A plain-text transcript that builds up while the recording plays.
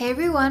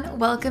everyone,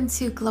 welcome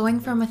to Glowing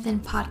From Within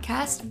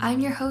podcast.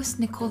 I'm your host,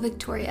 Nicole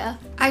Victoria.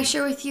 I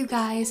share with you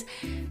guys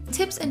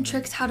tips and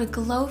tricks how to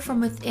glow from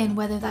within,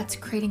 whether that's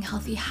creating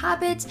healthy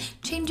habits,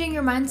 changing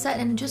your mindset,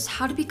 and just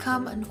how to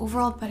become an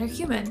overall better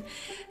human.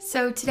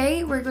 So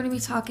today we're going to be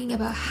talking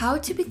about how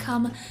to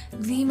become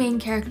the main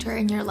character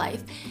in your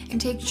life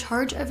and take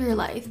charge of your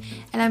life.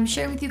 And I'm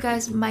sharing with you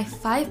guys my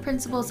 5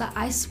 principles that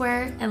I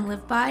swear and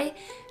live by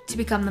to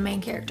become the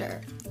main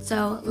character.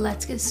 So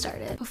let's get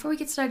started. Before we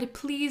get started,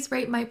 please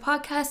rate my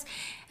podcast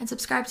and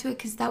subscribe to it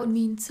because that would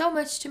mean so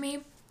much to me.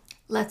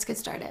 Let's get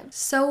started.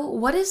 So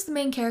what is the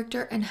main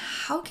character and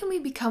how can we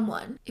become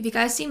one? If you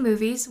guys see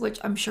movies, which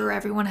I'm sure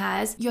everyone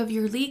has, you have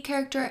your lead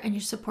character and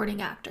your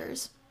supporting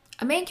actors.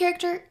 A main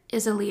character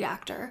is a lead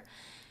actor.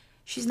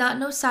 She's not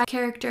no side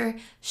character.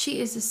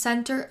 She is the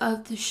center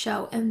of the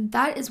show, and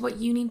that is what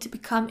you need to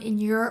become in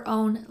your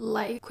own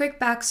life. Quick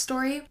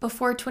backstory,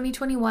 before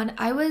 2021,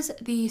 I was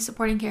the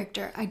supporting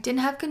character. I didn't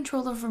have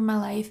control over my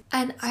life,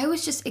 and I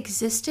was just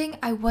existing.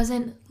 I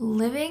wasn't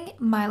living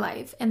my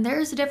life. And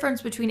there's a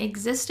difference between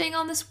existing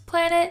on this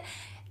planet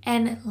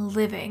and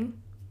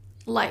living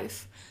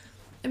life.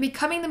 And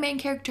becoming the main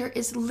character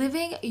is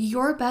living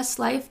your best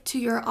life to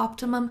your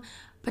optimum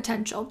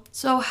potential.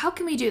 So how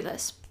can we do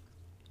this?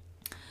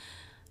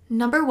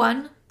 Number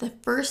 1, the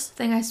first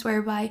thing I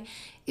swear by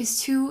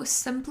is to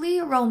simply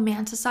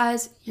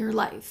romanticize your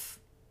life.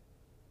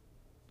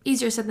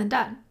 Easier said than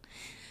done.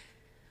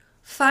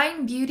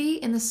 Find beauty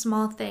in the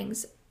small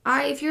things.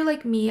 If you're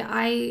like me,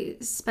 I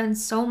spend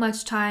so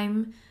much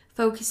time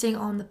focusing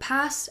on the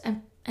past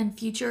and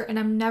future, and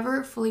I'm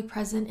never fully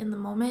present in the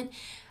moment.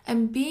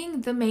 And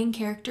being the main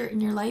character in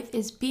your life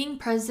is being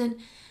present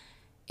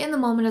in the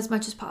moment as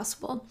much as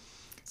possible.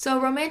 So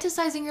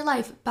romanticizing your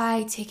life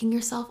by taking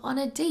yourself on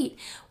a date.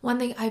 One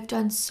thing I've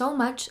done so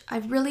much,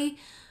 I've really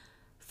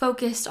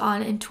focused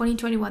on in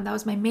 2021, that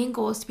was my main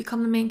goal, is to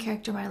become the main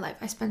character in my life.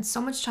 I spent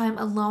so much time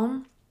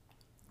alone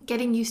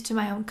getting used to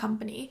my own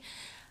company.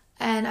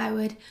 And I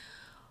would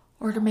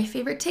order my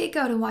favorite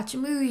takeout and watch a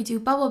movie, do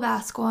bubble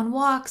baths, go on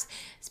walks,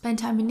 spend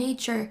time in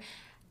nature,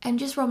 and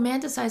just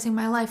romanticizing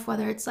my life,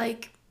 whether it's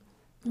like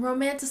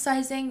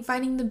romanticizing,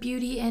 finding the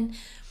beauty in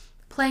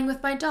playing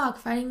with my dog,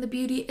 finding the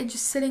beauty and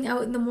just sitting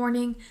out in the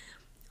morning,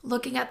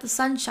 looking at the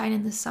sunshine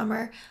in the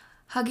summer,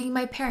 hugging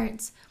my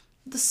parents.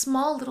 The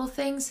small little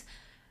things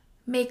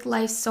make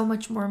life so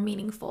much more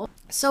meaningful.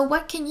 So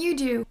what can you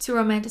do to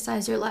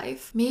romanticize your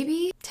life?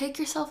 Maybe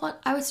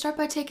I would start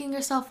by taking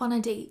yourself on a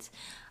date.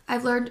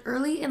 I've learned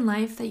early in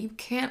life that you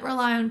can't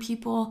rely on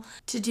people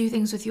to do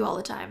things with you all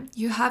the time.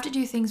 You have to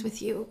do things with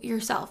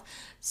yourself.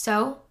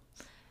 So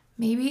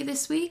maybe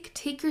this week,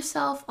 take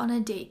yourself on a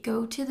date.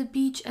 Go to the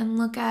beach and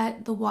look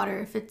at the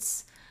water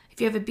if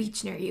you have a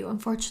beach near you.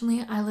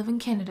 Unfortunately, I live in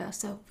Canada,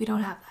 so we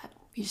don't have that.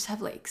 We just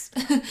have lakes.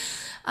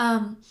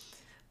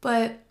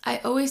 But I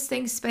always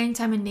think spending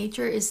time in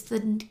nature is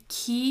the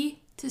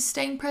key to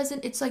staying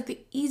present. It's like the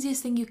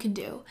easiest thing you can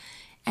do,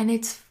 and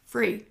it's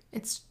free.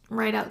 It's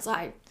right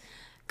outside.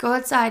 Go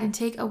outside and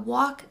take a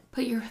walk,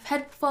 put your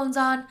headphones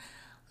on,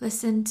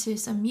 listen to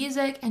some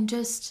music, and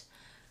just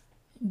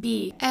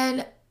be.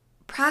 And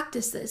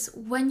practice this.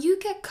 When you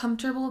get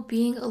comfortable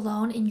being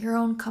alone in your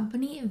own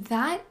company,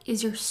 that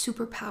is your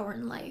superpower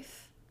in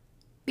life.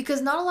 Because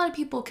not a lot of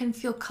people can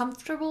feel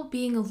comfortable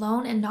being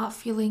alone and not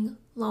feeling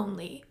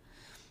lonely.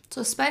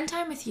 So spend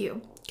time with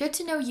you. Get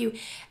to know you.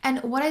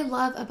 And what I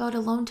love about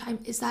alone time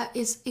is that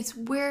it's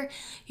where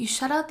you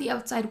shut out the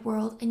outside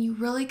world and you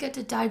really get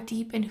to dive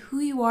deep in who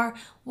you are,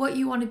 what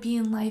you want to be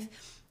in life,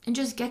 and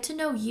just get to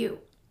know you.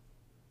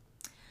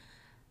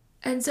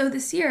 And so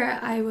this year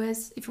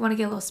if you want to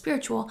get a little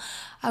spiritual,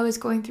 I was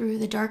going through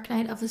the dark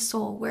night of the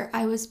soul where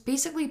I was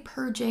basically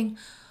purging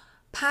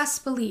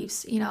past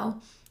beliefs,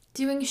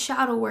 doing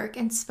shadow work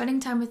and spending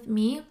time with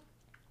me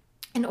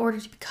in order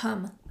to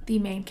become the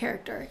main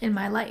character in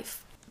my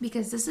life.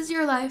 Because this is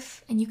your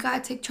life and you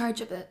gotta take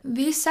charge of it.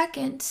 The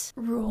second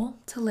rule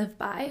to live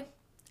by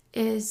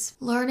is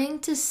learning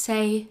to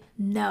say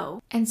no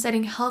and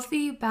setting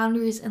healthy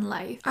boundaries in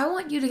life. I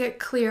want you to get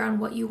clear on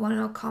what you want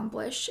to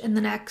accomplish in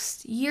the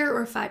next year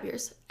or 5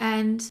 years.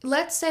 And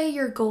let's say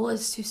your goal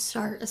is to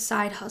start a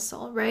side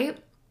hustle, right?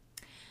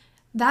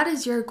 That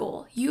is your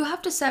goal. You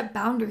have to set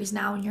boundaries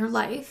now in your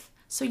life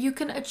so you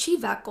can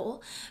achieve that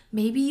goal.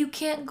 Maybe you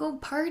can't go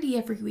party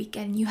every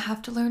weekend. You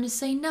have to learn to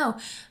say no.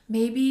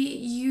 Maybe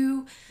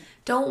you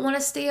don't want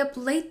to stay up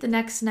late the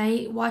next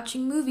night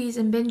watching movies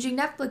and binging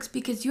Netflix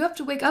because you have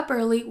to wake up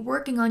early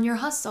working on your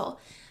hustle.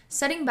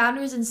 Setting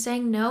boundaries and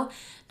saying no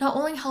not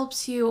only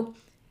helps you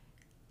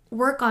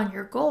work on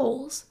your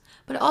goals,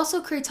 but it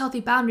also creates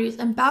healthy boundaries.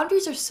 And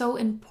boundaries are so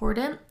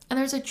important. And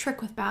there's a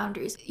trick with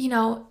boundaries.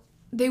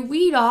 They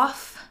weed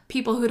off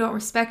people who don't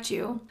respect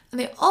you. And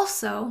they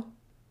also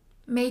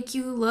make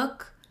you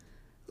look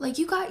like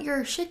you got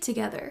your shit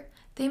together.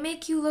 They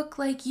make you look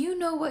like you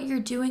know what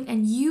you're doing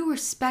and you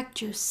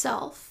respect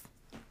yourself.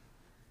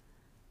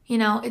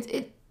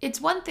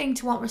 It's one thing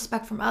to want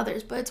respect from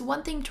others, but it's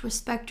one thing to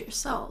respect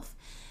yourself.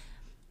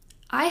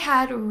 I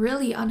had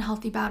really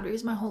unhealthy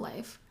boundaries my whole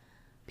life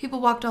People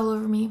walked all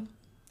over me.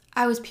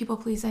 I was people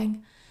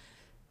pleasing.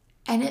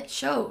 And it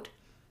showed.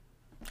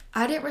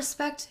 I didn't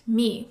respect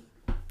me.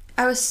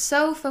 I was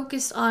so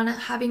focused on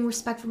having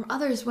respect from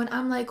others when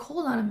I'm like,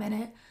 hold on a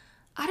minute.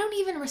 I don't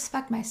even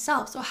respect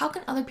myself. So how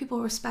can other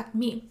people respect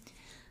me?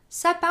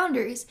 Set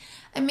boundaries.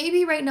 And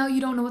maybe right now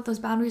you don't know what those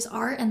boundaries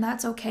are, and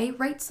that's okay.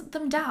 Write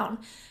them down.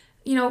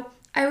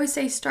 I always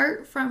say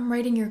start from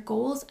writing your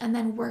goals and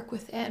then work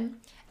within.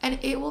 And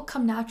it will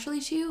come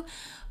naturally to you,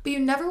 but you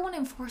never want to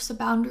enforce a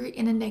boundary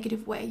in a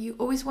negative way. You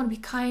always want to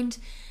be kind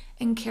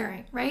and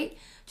caring, right?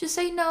 Just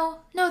say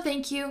no,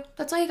 thank you.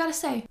 That's all you gotta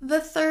say. The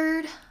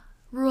third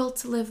rule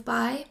to live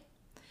by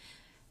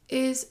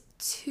is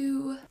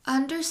to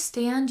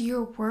understand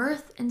your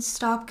worth and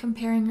stop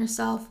comparing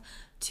yourself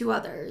to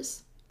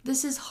others.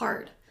 This is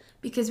hard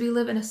because we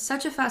live in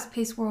such a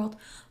fast-paced world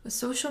with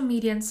social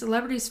media and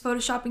celebrities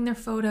photoshopping their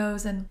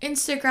photos and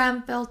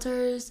Instagram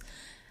filters.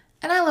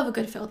 And I love a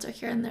good filter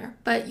here and there,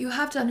 but you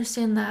have to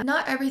understand that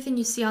not everything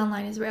you see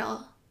online is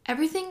real.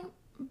 Everything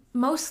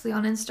mostly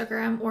on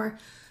Instagram or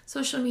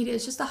social media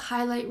is just a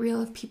highlight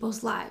reel of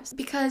people's lives.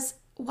 Because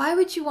why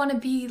would you want to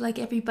be like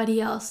everybody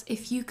else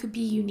if you could be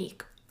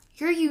unique?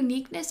 Your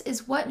uniqueness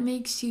is what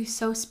makes you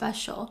so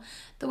special.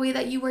 The way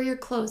that you wear your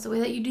clothes, the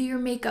way that you do your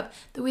makeup,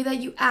 the way that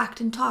you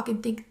act and talk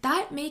and think,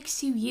 that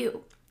makes you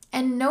you.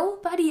 And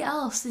nobody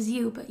else is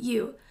you but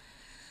you.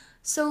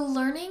 So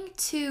learning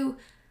to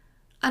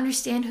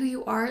understand who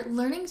you are,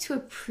 learning to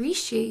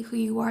appreciate who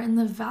you are and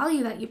the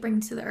value that you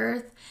bring to the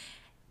earth,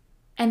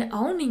 and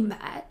owning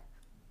that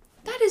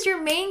is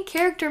your main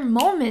character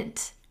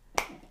moment.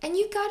 And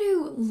you got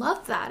to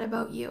love that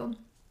about you.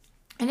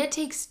 And it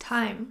takes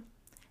time.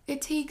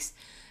 It takes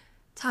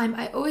time.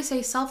 I always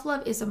say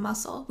self-love is a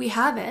muscle. We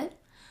have it,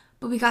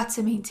 but we got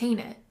to maintain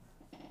it.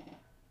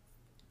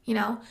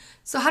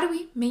 So how do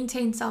we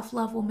maintain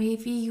self-love? Well,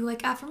 maybe you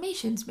like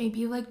affirmations. Maybe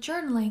you like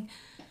journaling.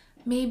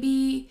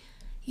 Maybe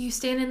you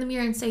stand in the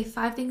mirror and say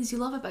 5 things you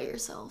love about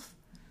yourself,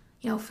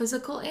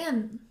 physical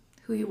and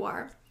who you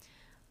are.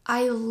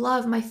 I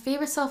love my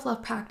favorite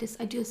self-love practice.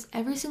 I do this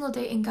every single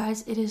day. And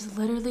guys, it is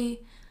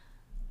literally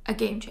a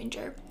game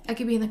changer. I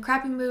could be in the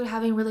crappy mood,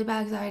 having really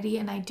bad anxiety,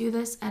 and I do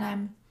this and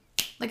I'm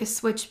like a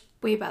switch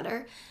way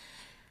better.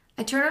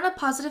 I turn on a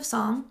positive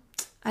song.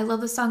 I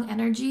love the song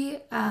Energy.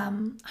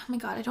 Oh my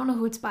God, I don't know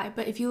who it's by,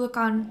 but if you look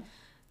on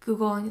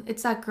Google,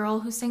 it's that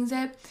girl who sings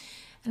it.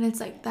 And it's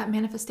like that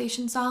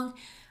manifestation song.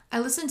 I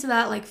listen to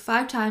that like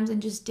 5 times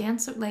and just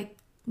dance like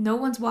no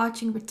one's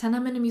watching, pretend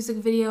I'm in a music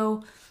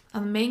video.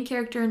 I'm the main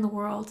character in the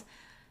world.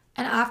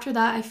 And after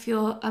that, I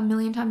feel a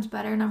million times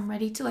better and I'm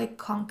ready to like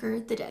conquer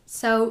the day.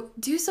 So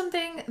do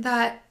something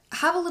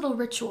have a little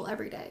ritual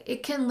every day.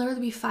 It can literally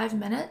be 5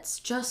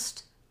 minutes.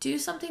 Just do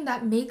something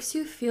that makes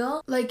you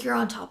feel like you're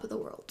on top of the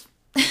world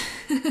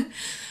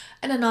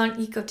in a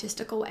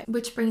non-egotistical way.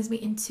 Which brings me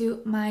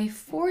into my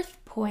 4th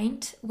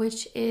point,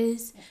 which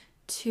is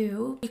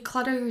to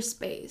declutter your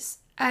space.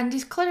 And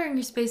decluttering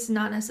your space is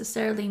not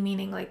necessarily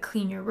meaning like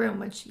clean your room,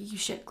 which you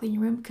should clean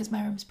your room because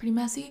my room's pretty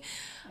messy.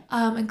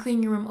 And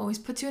cleaning your room always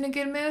puts you in a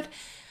good mood.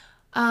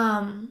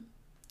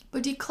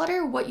 But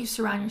declutter what you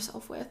surround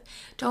yourself with.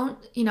 Don't,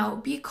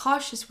 be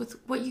cautious with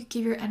what you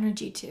give your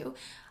energy to.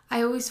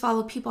 I always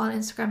follow people on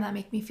Instagram that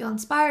make me feel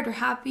inspired or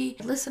happy.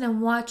 I listen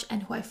and watch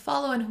and who I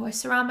follow and who I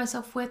surround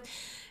myself with.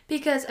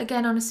 Because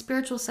again, on a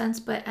spiritual sense,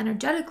 but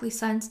energetically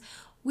sense,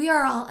 we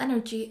are all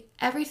energy.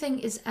 Everything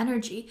is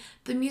energy.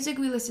 The music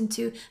we listen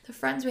to, the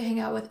friends we hang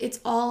out with,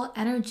 it's all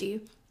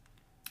energy.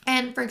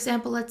 And for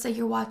example, let's say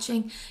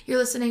you're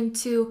listening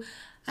to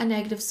a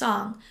negative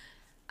song.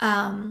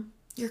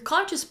 Your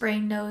conscious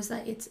brain knows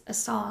that it's a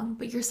song,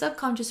 but your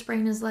subconscious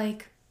brain is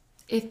like,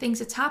 it thinks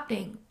it's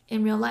happening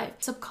in real life.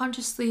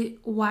 Subconsciously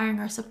wiring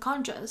our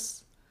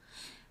subconscious.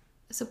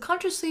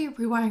 Subconsciously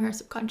rewiring our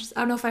subconscious. I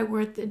don't know if I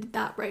worded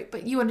that right,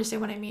 but you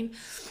understand what I mean.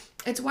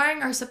 It's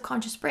wiring our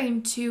subconscious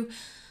brain to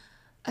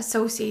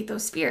associate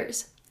those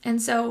fears. And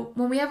so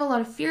when we have a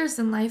lot of fears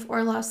in life or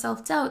a lot of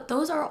self-doubt,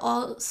 those are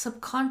all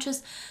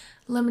subconscious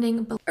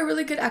limiting beliefs. A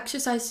really good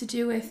exercise to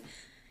do if,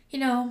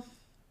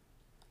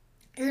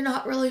 you're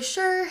not really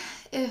sure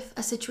if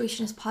a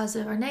situation is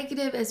positive or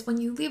negative is when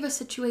you leave a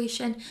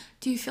situation,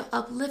 do you feel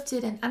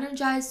uplifted and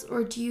energized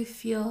or do you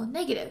feel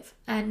negative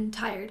and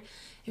tired?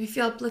 If you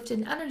feel uplifted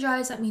and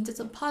energized, that means it's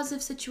a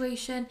positive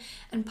situation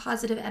and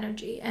positive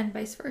energy and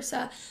vice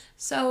versa.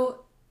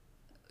 So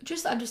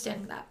just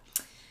understanding that.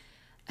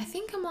 I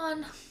think I'm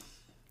on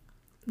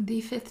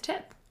the 5th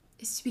tip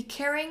is to be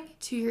caring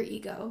to your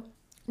ego.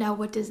 Now,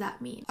 what does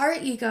that mean? Our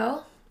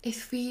ego,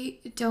 if we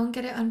don't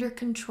get it under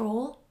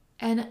control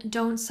and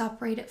don't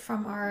separate it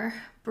from our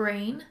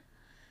brain,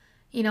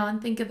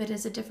 and think of it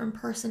as a different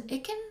person,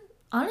 it can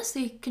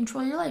honestly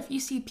control your life. You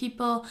see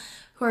people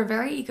who are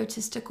very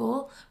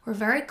egotistical, who are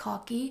very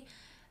cocky,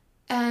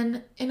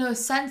 and in a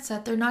sense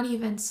that they're not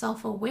even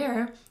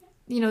self-aware,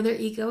 their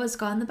ego has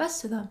gotten the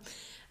best of them.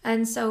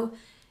 And so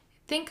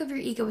think of your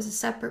ego as a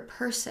separate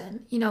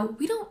person.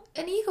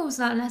 An ego is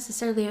not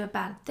necessarily a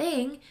bad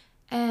thing.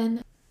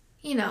 And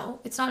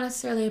it's not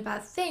necessarily a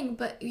bad thing,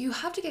 but you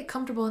have to get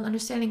comfortable in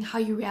understanding how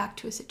you react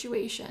to a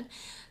situation.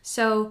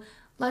 So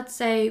let's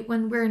say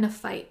when we're in a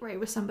fight, right,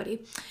 with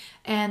somebody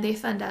and they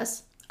offend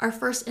us, our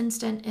first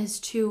instinct is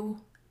to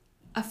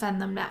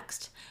offend them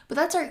next. But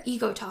that's our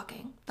ego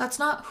talking. That's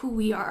not who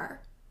we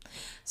are.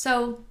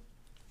 So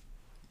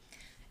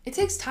it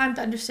takes time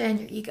to understand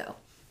your ego.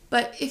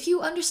 But if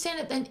you understand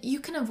it, then you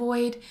can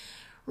avoid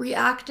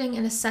reacting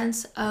in a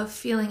sense of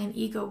feeling an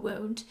ego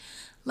wound.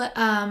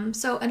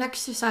 So an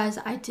exercise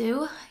I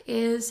do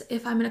is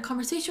if I'm in a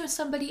conversation with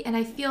somebody and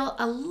I feel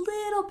a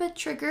little bit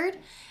triggered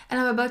and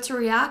I'm about to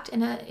react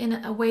in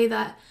a way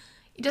that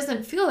it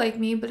doesn't feel like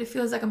me, but it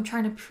feels like I'm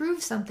trying to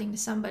prove something to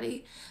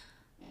somebody.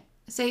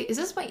 Say, is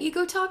this my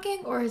ego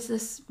talking or is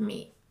this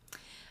me?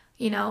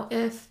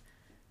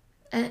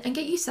 And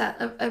get used to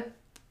that. A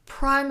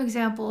prime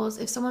example is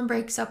if someone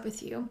breaks up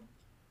with you,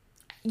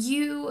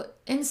 you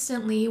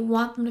instantly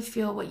want them to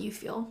feel what you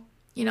feel,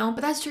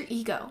 but that's your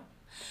ego.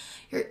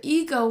 Your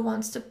ego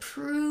wants to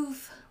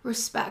prove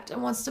respect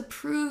and wants to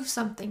prove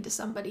something to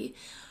somebody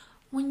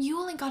when you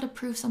only got to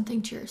prove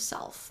something to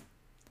yourself.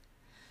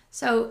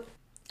 So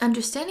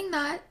understanding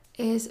that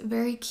is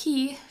very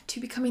key to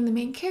becoming the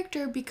main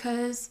character,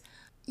 because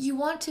you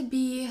want to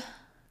be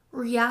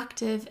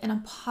reactive in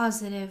a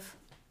positive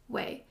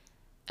way.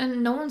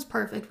 And no one's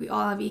perfect. We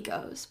all have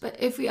egos. But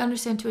if we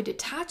understand to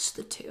detach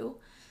the two,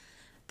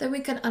 then we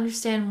can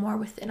understand more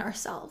within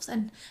ourselves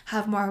and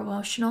have more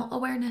emotional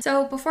awareness.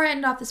 So before I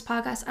end off this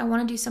podcast, I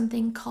want to do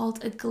something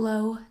called a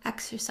glow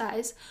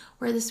exercise,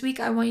 where this week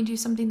I want you to do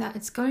something that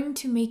it's going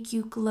to make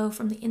you glow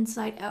from the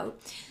inside out.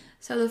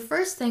 So the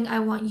first thing I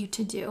want you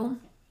to do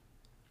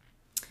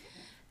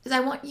is I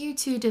want you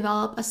to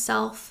develop a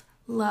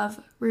self-love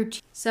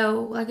routine.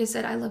 So like I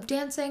said, I love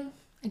dancing.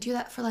 I do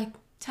that for like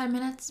 10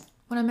 minutes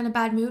when I'm in a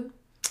bad mood.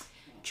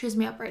 Cheers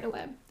me up right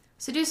away.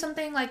 So do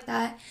something like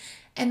that.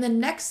 And the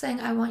next thing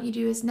I want you to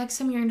do is next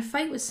time you're in a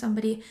fight with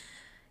somebody,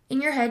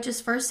 in your head,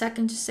 just for a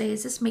second, just say,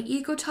 is this my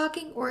ego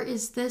talking or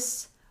is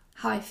this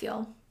how I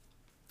feel?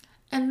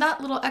 And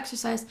that little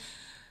exercise,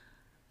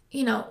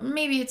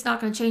 maybe it's not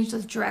going to change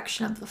the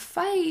direction of the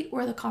fight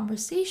or the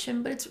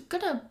conversation, but it's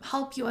going to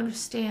help you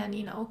understand,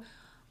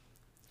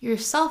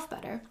 yourself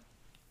better.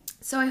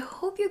 So I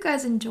hope you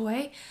guys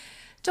enjoy.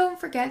 Don't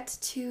forget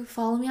to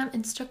follow me on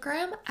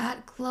Instagram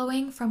at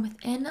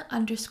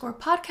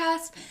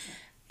glowingfromwithin_podcast.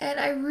 And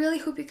I really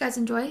hope you guys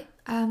enjoy.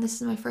 This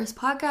is my first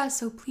podcast,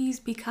 so please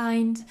be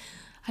kind.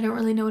 I don't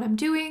really know what I'm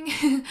doing,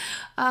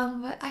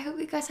 but I hope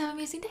you guys have an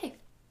amazing day.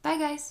 Bye,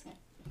 guys.